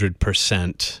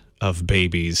 100% of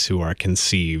babies who are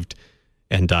conceived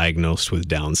and diagnosed with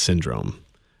Down syndrome.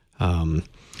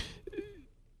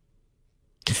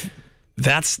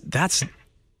 That's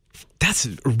a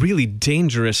really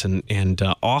dangerous and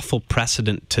awful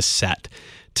precedent to set,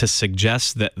 to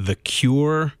suggest that the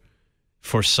cure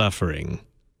for suffering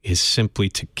is simply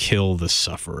to kill the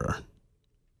sufferer.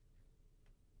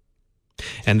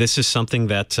 And this is something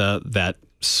that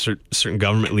certain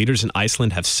government leaders in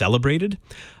Iceland have celebrated.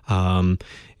 And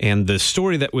the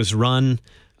story that was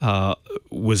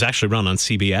actually run on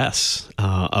CBS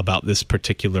about this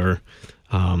particular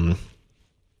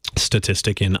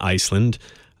statistic in Iceland.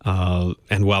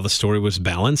 And while the story was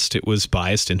balanced, it was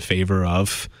biased in favor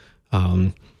of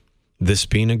this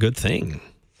being a good thing.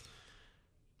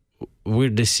 We're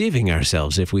deceiving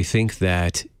ourselves if we think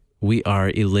that we are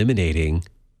eliminating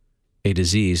a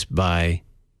disease by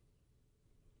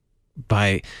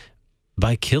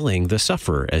killing the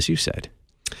sufferer, as you said.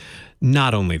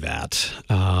 Not only that,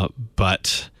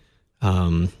 but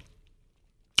the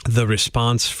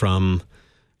response from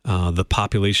the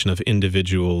population of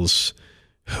individuals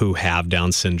who have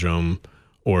Down syndrome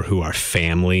or who are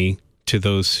family to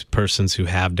those persons who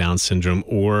have Down syndrome,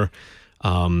 or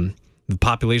the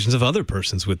populations of other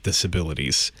persons with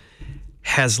disabilities,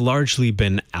 has largely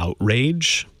been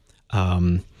outrage,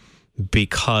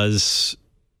 because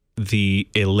the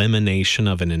elimination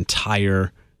of an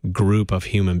entire group of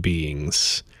human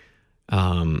beings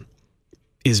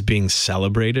is being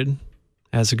celebrated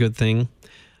as a good thing.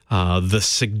 The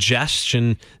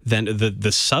suggestion, then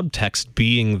the subtext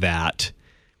being that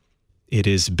it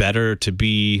is better to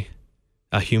be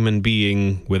a human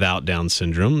being without Down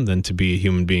syndrome than to be a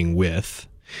human being with.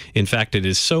 In fact, it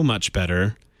is so much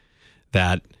better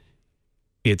that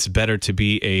it's better to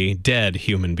be a dead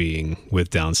human being with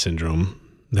Down syndrome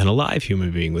than a live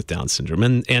human being with Down syndrome.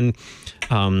 And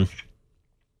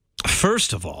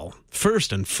first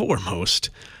and foremost,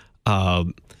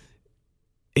 a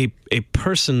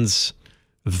person's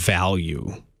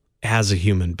value as a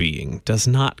human being does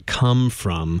not come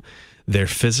from their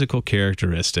physical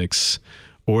characteristics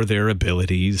or their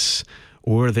abilities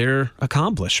or their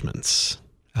accomplishments.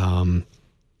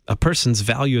 A person's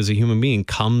value as a human being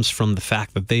comes from the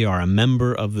fact that they are a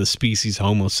member of the species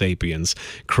Homo sapiens,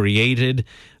 created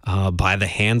by the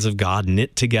hands of God,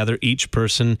 knit together, each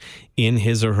person in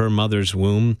his or her mother's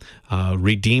womb,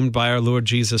 redeemed by our Lord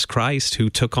Jesus Christ, who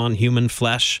took on human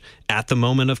flesh at the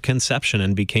moment of conception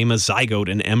and became a zygote,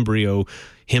 an embryo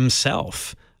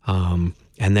himself. And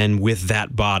then with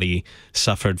that body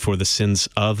suffered for the sins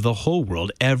of the whole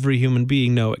world, every human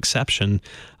being, no exception.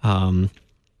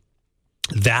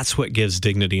 That's what gives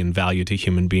dignity and value to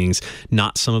human beings,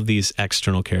 not some of these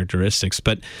external characteristics.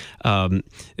 But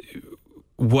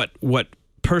what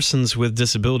persons with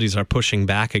disabilities are pushing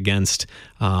back against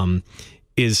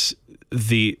is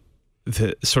the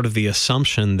sort of the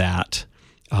assumption that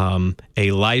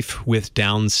a life with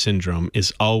Down syndrome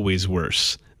is always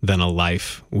worse than a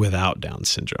life without Down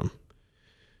syndrome,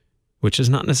 which is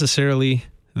not necessarily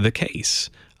the case.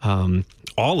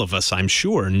 All of us, I'm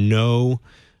sure, know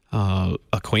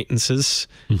acquaintances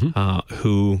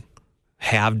who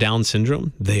have Down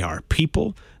syndrome. They are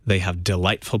people. They have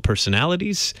delightful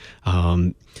personalities.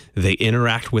 They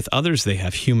interact with others. They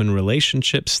have human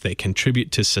relationships. They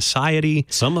contribute to society.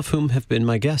 Some of whom have been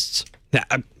my guests.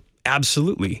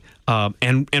 Absolutely.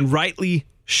 And rightly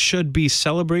should be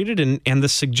celebrated. And the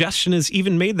suggestion is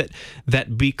even made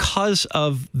that because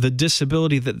of the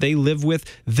disability that they live with,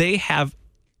 they have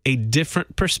a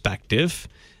different perspective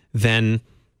than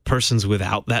persons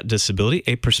without that disability,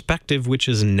 a perspective which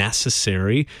is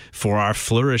necessary for our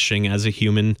flourishing as a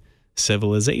human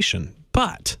civilization.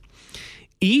 But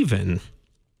even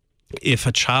if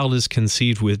a child is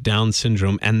conceived with Down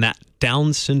syndrome and that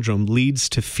Down syndrome leads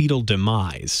to fetal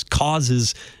demise,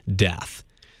 causes death,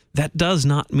 that does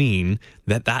not mean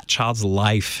that that child's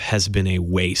life has been a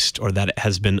waste or that it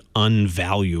has been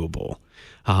unvaluable.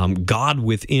 God,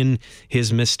 within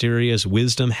his mysterious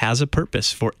wisdom, has a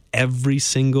purpose for every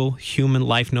single human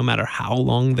life, no matter how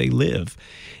long they live.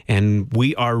 And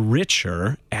we are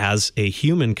richer as a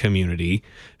human community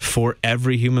for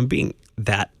every human being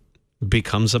that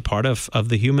becomes a part of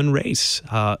the human race.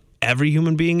 Every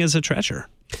human being is a treasure.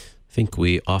 I think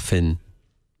we often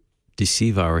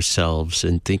deceive ourselves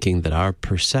in thinking that our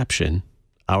perception,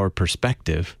 our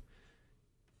perspective,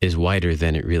 is wider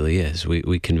than it really is.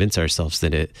 We convince ourselves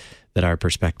that our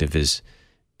perspective is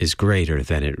greater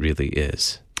than it really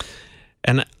is.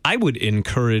 And I would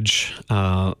encourage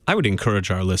our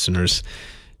listeners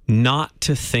not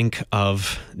to think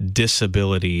of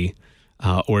disability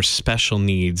or special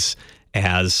needs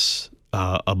as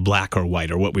a black or white,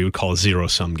 or what we would call a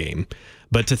zero-sum game,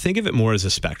 but to think of it more as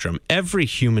a spectrum. Every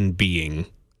human being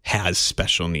has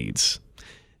special needs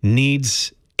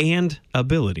and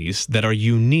abilities that are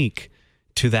unique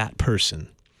to that person.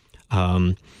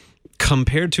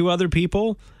 Compared to other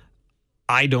people,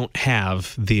 I don't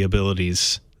have the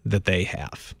abilities that they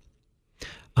have.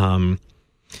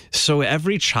 So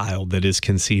every child that is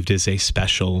conceived is a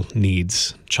special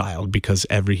needs child because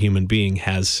every human being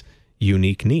has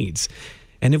unique needs.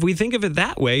 And if we think of it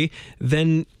that way,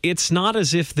 then it's not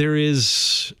as if there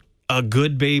is a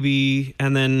good baby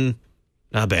and then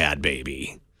a bad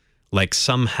baby. Like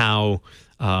somehow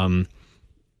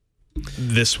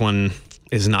this one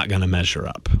is not going to measure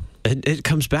up. It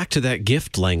comes back to that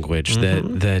gift language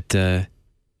that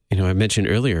I mentioned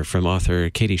earlier from author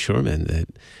Katie Shorman, that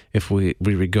if we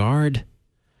regard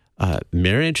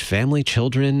marriage, family,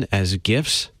 children as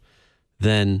gifts,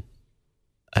 then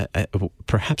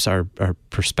perhaps our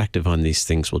perspective on these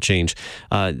things will change.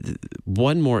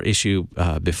 One more issue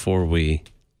before we...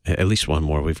 At least one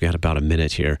more. We've got about a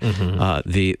minute here.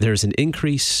 There's an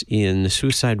increase in the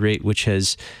suicide rate, which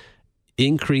has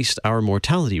increased our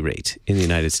mortality rate in the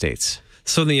United States.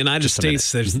 So in the United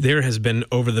States, there has been,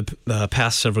 over the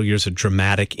past several years, a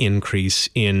dramatic increase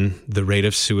in the rate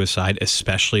of suicide,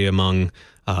 especially among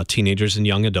teenagers and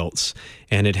young adults.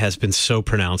 And it has been so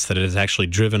pronounced that it has actually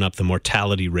driven up the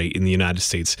mortality rate in the United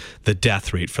States, the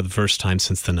death rate, for the first time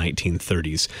since the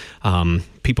 1930s.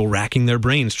 People racking their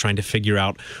brains trying to figure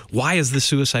out, why is the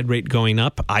suicide rate going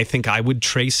up? I think I would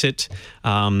trace it,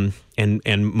 and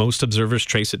most observers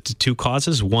trace it to two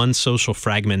causes. One, social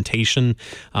fragmentation.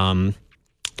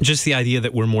 Just the idea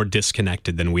that we're more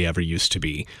disconnected than we ever used to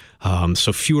be.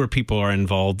 So fewer people are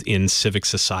involved in civic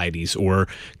societies or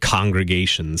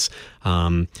congregations.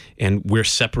 And we're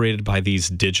separated by these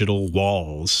digital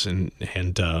walls. And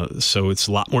so it's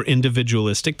a lot more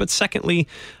individualistic. But secondly,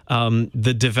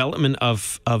 the development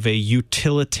of a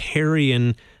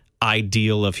utilitarian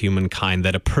ideal of humankind,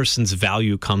 that a person's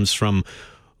value comes from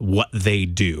what they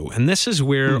do. And this is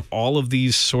where all of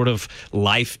these sort of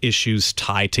life issues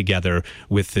tie together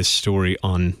with this story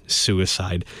on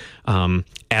suicide.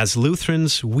 As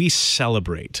Lutherans, we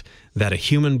celebrate that a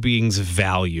human being's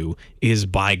value is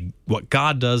by what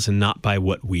God does and not by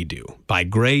what we do, by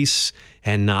grace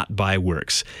and not by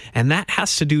works. And that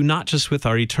has to do not just with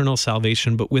our eternal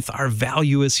salvation, but with our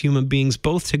value as human beings,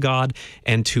 both to God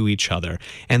and to each other.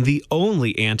 And the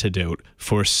only antidote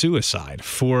for suicide,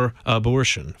 for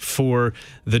abortion, for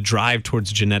the drive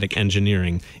towards genetic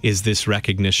engineering is this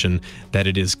recognition that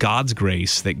it is God's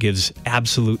grace that gives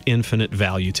absolute infinite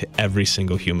value to every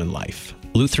single human life.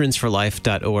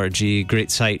 Lutheransforlife.org,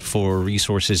 great site for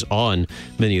resources on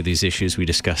many of these issues we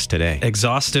discussed today.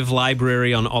 Exhaustive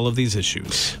library on all of these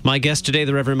issues. My guest today,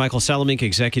 the Reverend Michael Salemink,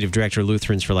 Executive Director,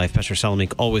 Lutherans for Life. Pastor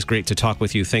Salemink, always great to talk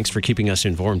with you. Thanks for keeping us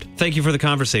informed. Thank you for the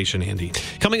conversation, Andy.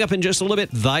 Coming up in just a little bit,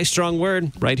 Thy Strong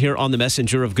Word, right here on the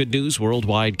Messenger of Good News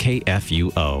Worldwide,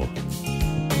 KFUO.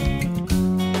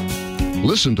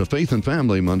 Listen to Faith and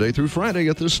Family Monday through Friday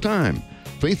at this time.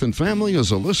 Faith and Family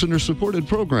is a listener-supported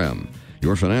program.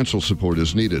 Your financial support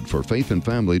is needed for Faith and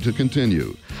Family to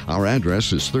continue. Our address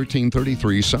is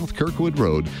 1333 South Kirkwood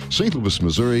Road, St. Louis,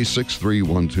 Missouri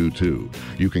 63122.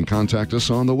 You can contact us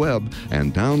on the web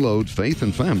and download Faith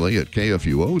and Family at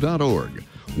kfuo.org.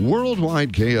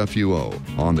 Worldwide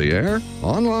KFUO, on the air,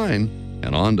 online,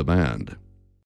 and on demand.